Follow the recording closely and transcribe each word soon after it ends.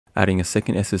adding a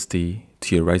second SSD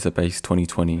to your Razer Base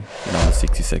 2020 in under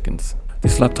 60 seconds.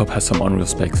 This laptop has some unreal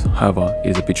specs, however it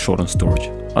is a bit short on storage,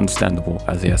 understandable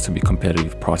as it has to be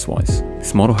competitive price wise.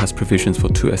 This model has provisions for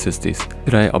 2 SSDs.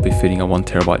 Today I'll be fitting a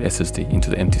 1TB SSD into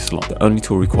the empty slot. The only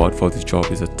tool required for this job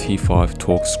is a T5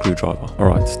 Torx screwdriver.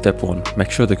 Alright, step 1.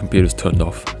 Make sure the computer is turned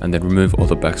off and then remove all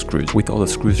the back screws. With all the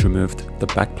screws removed, the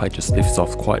back plate just lifts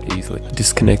off quite easily.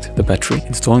 Disconnect the battery.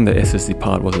 Installing the SSD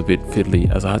part was a bit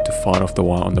fiddly as I had to fight off the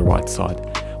wire on the right side.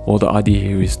 Well, the idea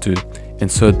here is to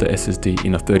insert the SSD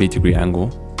in a 30-degree angle,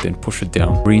 then push it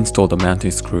down, reinstall the mounting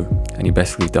screw, and you're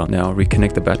basically done. Now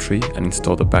reconnect the battery and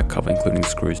install the back cover including the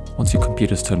screws. Once your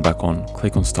computer is turned back on,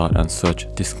 click on start and search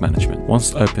disk management.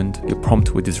 Once opened, you're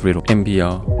prompted with this riddle,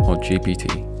 MBR or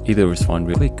GPT, either is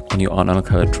fine. Click on your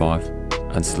unallocated drive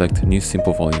and select new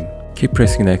simple volume. Keep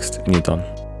pressing next and you're done.